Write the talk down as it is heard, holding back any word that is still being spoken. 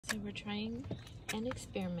So we're trying an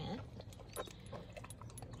experiment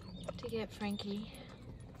to get Frankie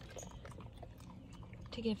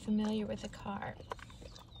to get familiar with a car.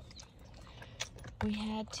 We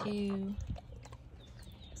had to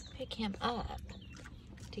pick him up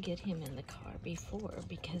to get him in the car before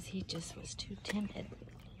because he just was too timid.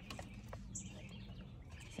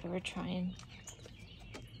 So we're trying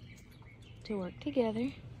to work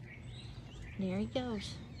together. There he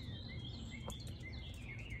goes.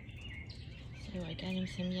 So I got him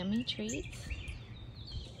some yummy treats.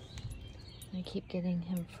 I keep getting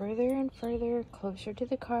him further and further closer to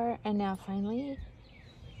the car, and now finally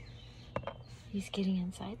he's getting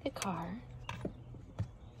inside the car.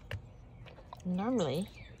 Normally,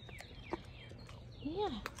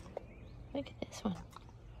 yeah, look at this one.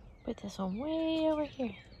 Put this one way over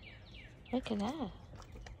here. Look at that.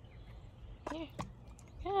 Here,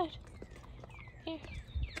 good. Here,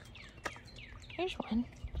 here's one.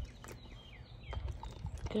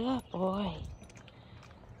 Good boy.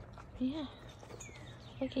 Yeah.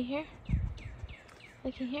 Looky here.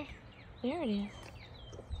 Looky here. There it is. Is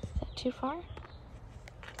that too far?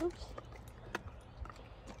 Oops.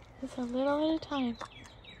 Just a little at a time.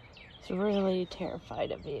 He's really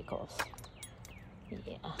terrified of vehicles.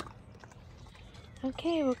 Yeah.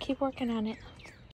 Okay, we'll keep working on it.